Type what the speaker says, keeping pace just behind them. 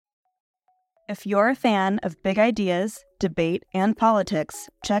If you're a fan of big ideas, debate, and politics,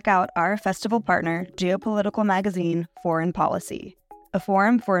 check out our festival partner, geopolitical magazine, Foreign Policy. A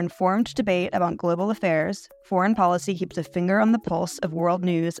forum for informed debate about global affairs, Foreign Policy keeps a finger on the pulse of world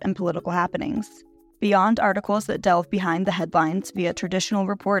news and political happenings. Beyond articles that delve behind the headlines via traditional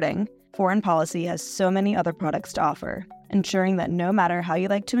reporting, Foreign Policy has so many other products to offer, ensuring that no matter how you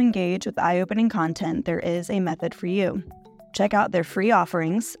like to engage with eye-opening content, there is a method for you. Check out their free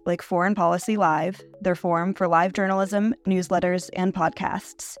offerings, like Foreign Policy Live, their forum for live journalism, newsletters, and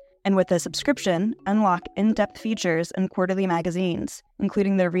podcasts. And with a subscription, unlock in-depth features and quarterly magazines,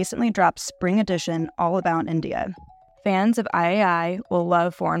 including their recently dropped spring edition all about India. Fans of IAI will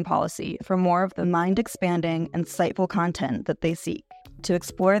love Foreign Policy for more of the mind-expanding, insightful content that they seek. To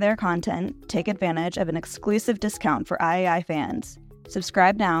explore their content, take advantage of an exclusive discount for IAI fans.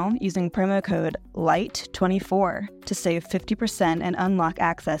 Subscribe now using promo code LIGHT24 to save 50% and unlock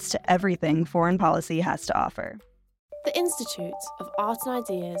access to everything Foreign Policy has to offer. The Institute of Art and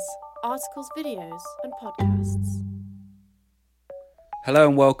Ideas, articles, videos, and podcasts. Hello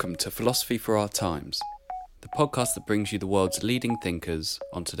and welcome to Philosophy for Our Times, the podcast that brings you the world's leading thinkers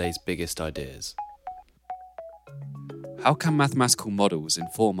on today's biggest ideas. How can mathematical models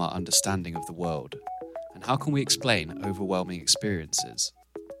inform our understanding of the world? And how can we explain overwhelming experiences?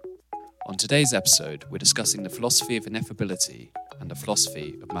 On today's episode, we're discussing the philosophy of ineffability and the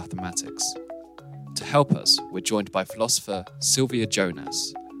philosophy of mathematics. To help us, we're joined by philosopher Sylvia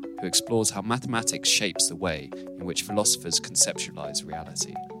Jonas, who explores how mathematics shapes the way in which philosophers conceptualize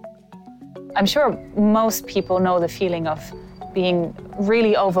reality. I'm sure most people know the feeling of being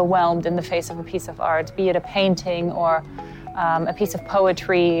really overwhelmed in the face of a piece of art, be it a painting or a piece of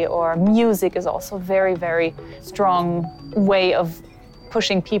poetry, or music is also a very, very strong way of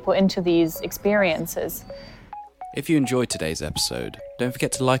pushing people into these experiences. If you enjoyed today's episode, don't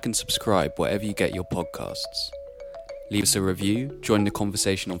forget to like and subscribe wherever you get your podcasts. Leave us a review, join the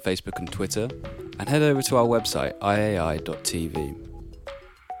conversation on Facebook and Twitter, and head over to our website, iai.tv.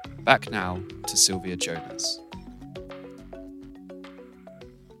 Back now to Sylvia Jonas.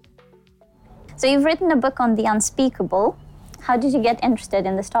 So you've written a book on the unspeakable. How did you get interested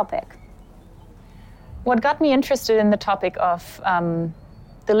in this topic? What got me interested in the topic of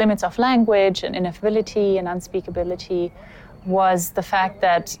the limits of language and ineffability and unspeakability was the fact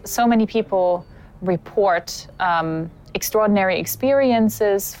that so many people report extraordinary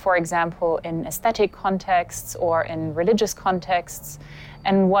experiences, for example, in aesthetic contexts or in religious contexts.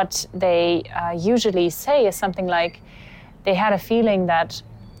 And what they usually say is something like they had a feeling that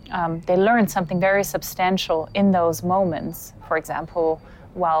they learned something very substantial in those moments, for example,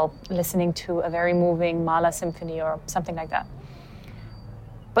 while listening to a very moving Mahler symphony or something like that.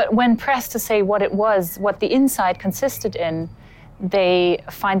 But when pressed to say what it was, what the insight consisted in, they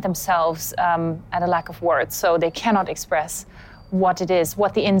find themselves at a lack of words, so they cannot express what it is,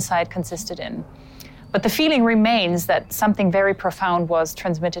 what the insight consisted in. But the feeling remains that something very profound was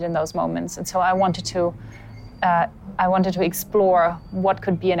transmitted in those moments, and so I wanted to explore what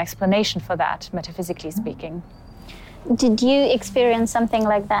could be an explanation for that, metaphysically speaking. Did you experience something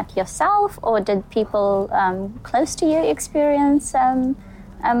like that yourself, or did people close to you experience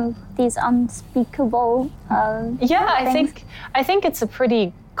these unspeakable things? I think it's a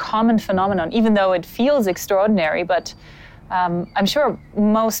pretty common phenomenon, even though it feels extraordinary. But I'm sure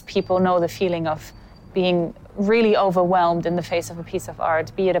most people know the feeling of being really overwhelmed in the face of a piece of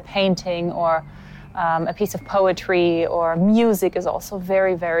art, be it a painting or a piece of poetry, or music is also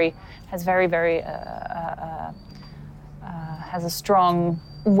has a strong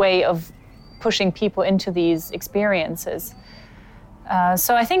way of pushing people into these experiences.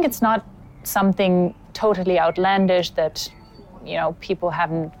 So I think it's not something totally outlandish that people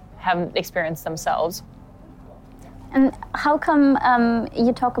haven't experienced themselves. And how come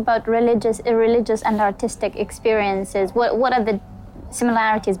you talk about religious and artistic experiences? What are the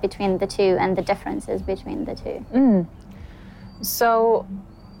similarities between the two and the differences between the two? So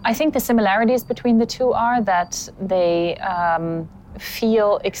I think the similarities between the two are that they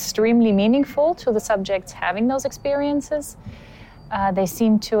feel extremely meaningful to the subjects having those experiences. They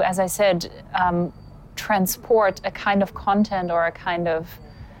seem to, as I said, transport a kind of content or a kind of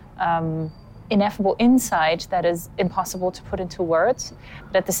ineffable insight that is impossible to put into words.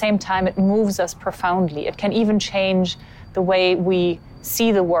 But at the same time, it moves us profoundly. It can even change the way we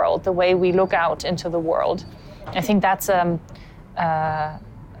see the world, the way we look out into the world. I think that's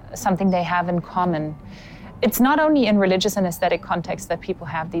something they have in common. It's not only in religious and aesthetic contexts that people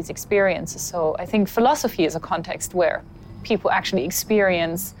have these experiences. So I think philosophy is a context where people actually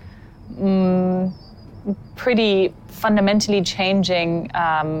experience pretty fundamentally changing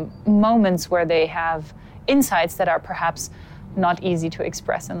moments where they have insights that are perhaps not easy to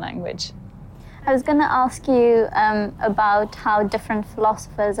express in language. I was going to ask you about how different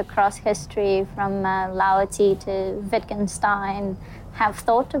philosophers across history, from Lao Tzu to Wittgenstein, have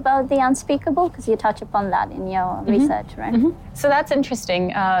thought about the unspeakable, because you touch upon that in your research, right? So that's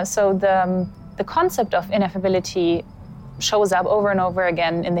interesting. So the concept of ineffability shows up over and over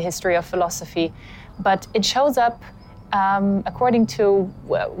again in the history of philosophy, but it shows up according to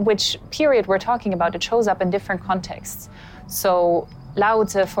which period we're talking about. It shows up in different contexts. So Lao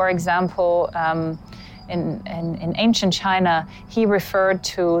Tzu, for example, in ancient China, he referred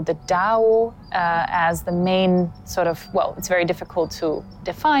to the Tao as the main sort of, well, it's very difficult to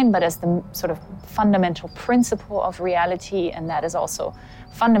define, but as the sort of fundamental principle of reality, and that is also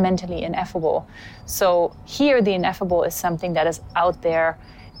fundamentally ineffable. So here the ineffable is something that is out there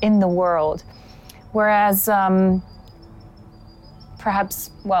in the world. Whereas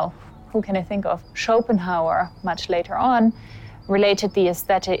perhaps, well, who can I think of? Schopenhauer, much later on, related the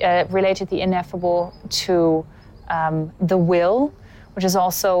ineffable to the will, which is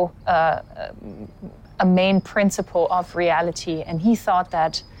also a main principle of reality. And he thought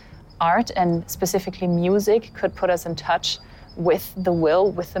that art, and specifically music, could put us in touch with the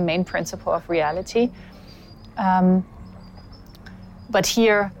will, with the main principle of reality. But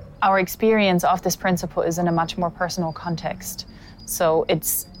here, our experience of this principle is in a much more personal context. So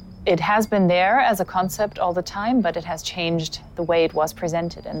it has been there as a concept all the time, but it has changed the way it was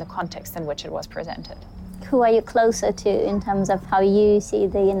presented and the context in which it was presented. Who are you closer to in terms of how you see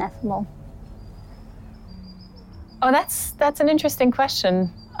the ineffable? Oh, that's an interesting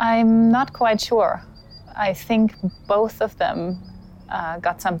question. I'm not quite sure. I think both of them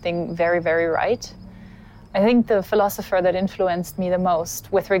got something very, very right. I think the philosopher that influenced me the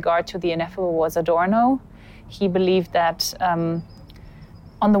most with regard to the ineffable was Adorno. He believed that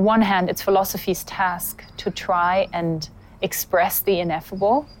on the one hand, it's philosophy's task to try and express the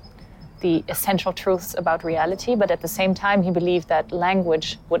ineffable, the essential truths about reality, but at the same time, he believed that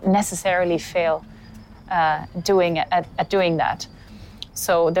language would necessarily fail at doing that.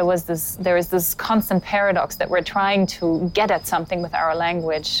 So there is this constant paradox that we're trying to get at something with our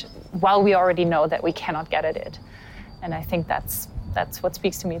language while we already know that we cannot get at it. And I think that's what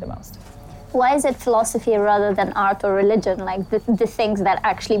speaks to me the most. Why is it philosophy rather than art or religion, like the things that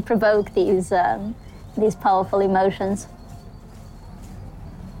actually provoke these powerful emotions?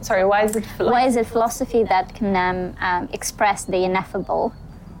 Sorry, why is it philosophy? Why is it philosophy that can express the ineffable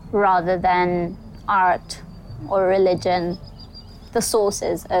rather than art or religion, the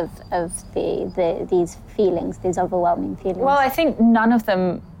sources of these feelings, these overwhelming feelings? Well, I think none of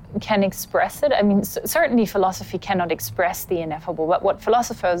them can express it. I mean, certainly philosophy cannot express the ineffable, but what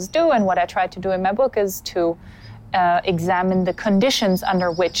philosophers do, and what I try to do in my book, is to examine the conditions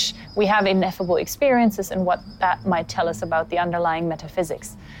under which we have ineffable experiences and what that might tell us about the underlying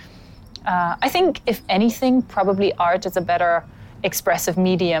metaphysics. I think, if anything, probably art is a better expressive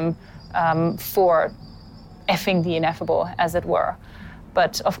medium for effing the ineffable, as it were.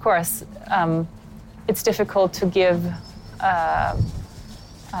 But of course, it's difficult to give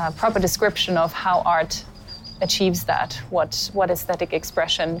proper description of how art achieves that, what aesthetic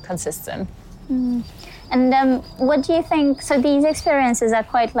expression consists in. And what do you think, so these experiences are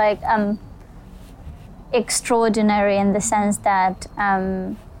quite like extraordinary in the sense that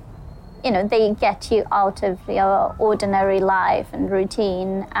they get you out of your ordinary life and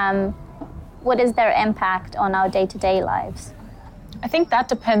routine. What is their impact on our day-to-day lives? I think that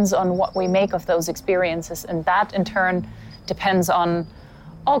depends on what we make of those experiences, and that in turn depends on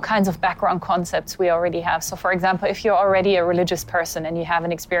all kinds of background concepts we already have. So for example, if you're already a religious person and you have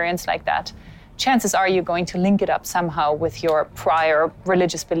an experience like that, chances are you're going to link it up somehow with your prior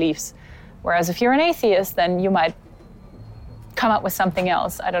religious beliefs. Whereas if you're an atheist, then you might come up with something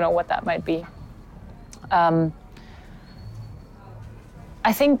else. I don't know what that might be. I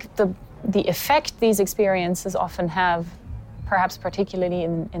think the effect these experiences often have, perhaps particularly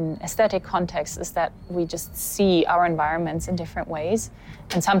in aesthetic contexts, is that we just see our environments in different ways.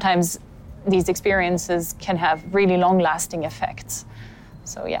 And sometimes these experiences can have really long-lasting effects.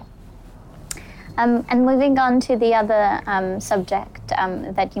 So, yeah. And moving on to the other subject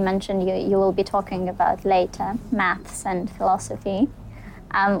that you mentioned you will be talking about later, maths and philosophy.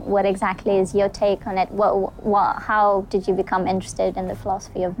 What exactly is your take on it? How did you become interested in the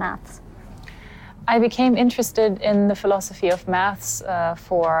philosophy of maths? I became interested in the philosophy of maths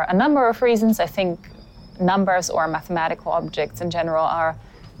for a number of reasons. I think numbers or mathematical objects in general are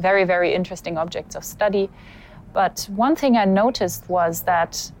very, very interesting objects of study. But one thing I noticed was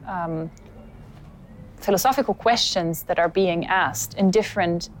that philosophical questions that are being asked in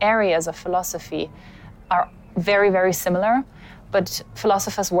different areas of philosophy are very, very similar. But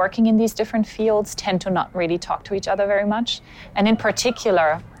philosophers working in these different fields tend to not really talk to each other very much. And in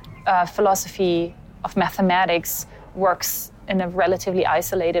particular, philosophy of mathematics works in a relatively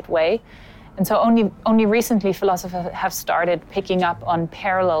isolated way. And so only recently philosophers have started picking up on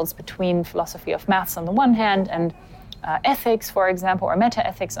parallels between philosophy of maths on the one hand and ethics, for example, or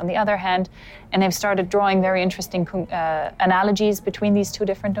meta-ethics on the other hand. And they've started drawing very interesting analogies between these two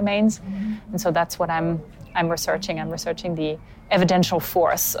different domains. And so that's what I'm researching. I'm researching the evidential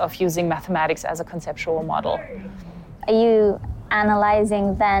force of using mathematics as a conceptual model. Are you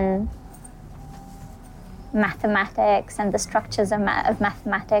analyzing then mathematics and the structures of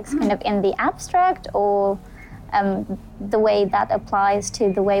mathematics kind of in the abstract, or the way that applies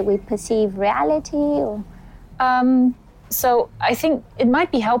to the way we perceive reality? Or? So I think it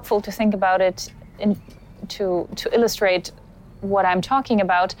might be helpful to think about it to illustrate what I'm talking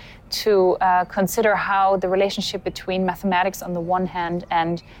about, to consider how the relationship between mathematics on the one hand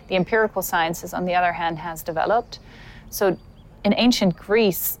and the empirical sciences on the other hand has developed. So in ancient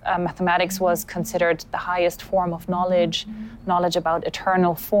Greece, mathematics was considered the highest form of knowledge about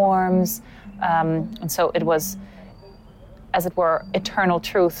eternal forms. And so it was, as it were, eternal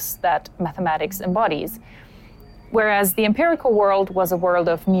truths that mathematics embodies. Whereas the empirical world was a world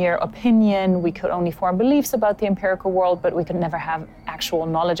of mere opinion. We could only form beliefs about the empirical world, but we could never have actual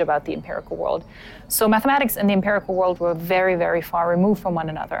knowledge about the empirical world. So mathematics and the empirical world were very, very far removed from one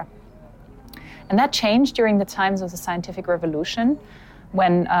another. And that changed during the times of the scientific revolution,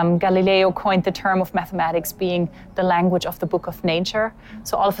 when Galileo coined the term of mathematics being the language of the book of nature.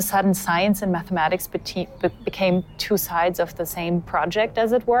 So all of a sudden, science and mathematics became two sides of the same project,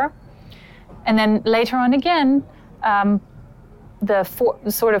 as it were. And then later on again, the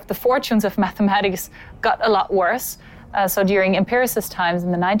fortunes of mathematics got a lot worse. So during empiricist times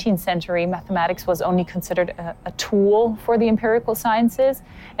in the 19th century, mathematics was only considered a tool for the empirical sciences,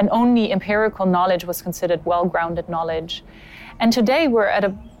 and only empirical knowledge was considered well-grounded knowledge. And today we're at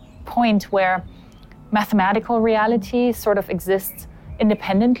a point where mathematical reality sort of exists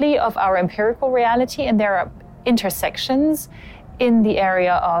independently of our empirical reality, and there are intersections in the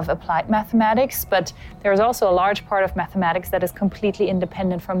area of applied mathematics, but there's also a large part of mathematics that is completely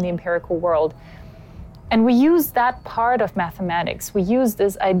independent from the empirical world. And we use that part of mathematics, we use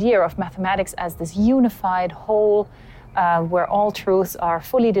this idea of mathematics as this unified whole where all truths are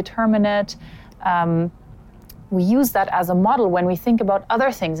fully determinate. We use that as a model when we think about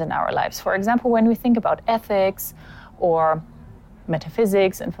other things in our lives. For example, when we think about ethics or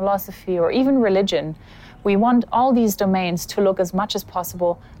metaphysics and philosophy or even religion, we want all these domains to look as much as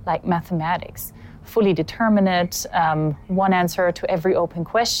possible like mathematics, fully determinate, one answer to every open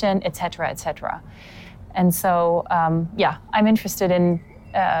question, etc., etc. And so, I'm interested in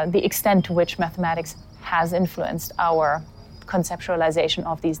the extent to which mathematics has influenced our conceptualization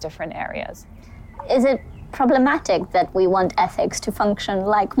of these different areas. Is it problematic that we want ethics to function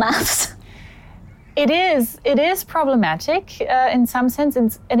like maths? It is problematic in some sense,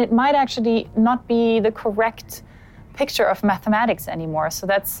 and it might actually not be the correct picture of mathematics anymore. So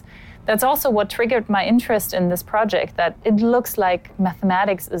that's also what triggered my interest in this project, that it looks like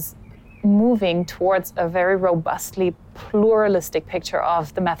mathematics is moving towards a very robustly pluralistic picture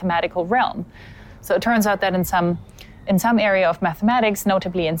of the mathematical realm. So it turns out that in some area of mathematics,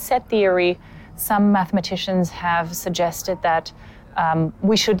 notably in set theory, some mathematicians have suggested that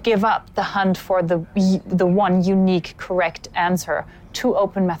we should give up the hunt for the one unique correct answer to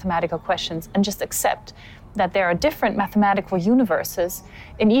open mathematical questions and just accept that there are different mathematical universes,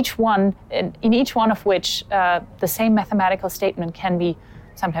 in each one of which the same mathematical statement can be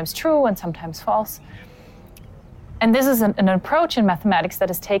sometimes true and sometimes false. And this is an approach in mathematics that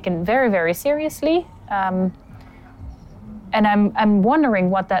is taken very, very seriously. And I'm wondering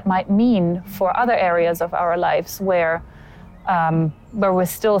what that might mean for other areas of our lives where we're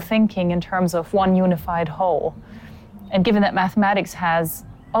still thinking in terms of one unified whole. And given that mathematics has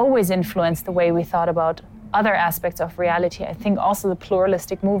always influenced the way we thought about other aspects of reality, I think also the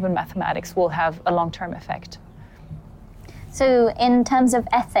pluralistic move in mathematics will have a long-term effect. So in terms of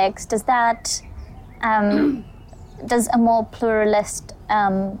ethics, does that does a more pluralist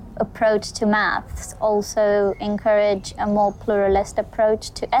approach to maths also encourage a more pluralist approach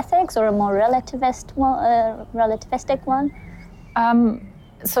to ethics, or a more relativistic one?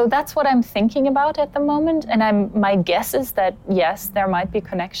 So that's what I'm thinking about at the moment, and my guess is that yes, there might be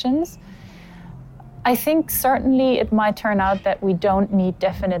connections. I think certainly it might turn out that we don't need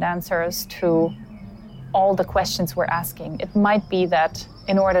definite answers to all the questions we're asking. It might be that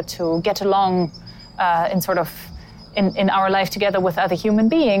in order to get along in our life together with other human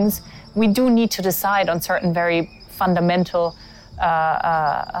beings, we do need to decide on certain very fundamental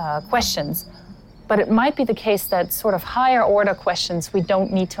questions. But it might be the case that sort of higher order questions we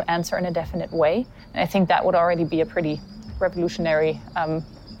don't need to answer in a definite way. And I think that would already be a pretty revolutionary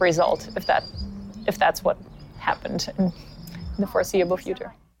result if that's what happened in the foreseeable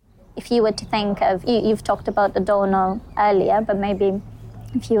future. If you were to think of, you've talked about Adorno earlier, but maybe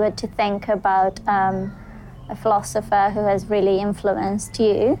if you were to think about a philosopher who has really influenced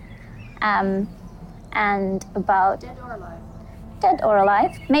you, and about dead or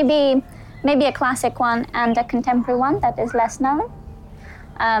alive, maybe a classic one and a contemporary one that is less known,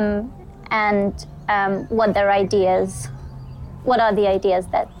 what are the ideas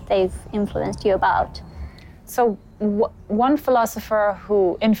that they've influenced you about? So one philosopher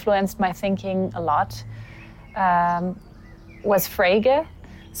who influenced my thinking a lot was Frege.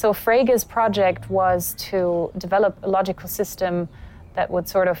 So Frege's project was to develop a logical system that would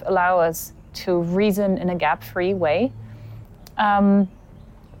sort of allow us to reason in a gap-free way.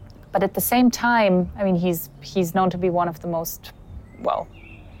 But at the same time, I mean, he's known to be one of the most, well,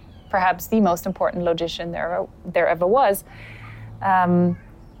 perhaps the most important logician there ever was.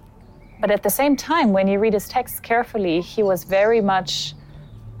 But at the same time, when you read his texts carefully, he was very much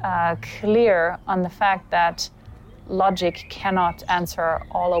clear on the fact that logic cannot answer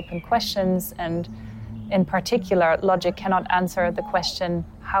all open questions, and in particular, logic cannot answer the question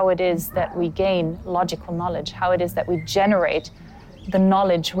how it is that we gain logical knowledge, how it is that we generate the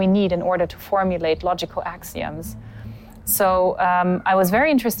knowledge we need in order to formulate logical axioms. So I was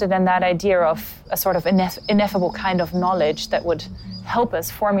very interested in that idea of a sort of ineffable kind of knowledge that would help us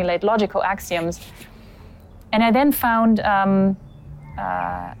formulate logical axioms. And I then found a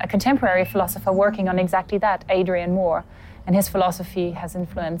contemporary philosopher working on exactly that, Adrian Moore. And his philosophy has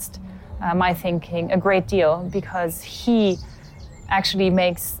influenced my thinking a great deal, because he actually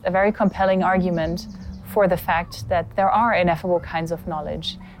makes a very compelling argument for the fact that there are ineffable kinds of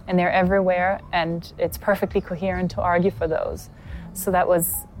knowledge, and they're everywhere, and it's perfectly coherent to argue for those. So that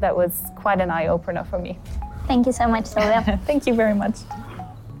was quite an eye-opener for me. Thank you so much, Sylvia. Thank you very much.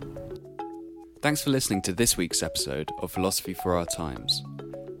 Thanks for listening to this week's episode of Philosophy for Our Times.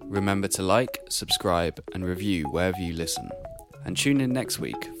 Remember to like, subscribe, and review wherever you listen. And tune in next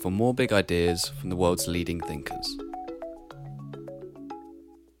week for more big ideas from the world's leading thinkers.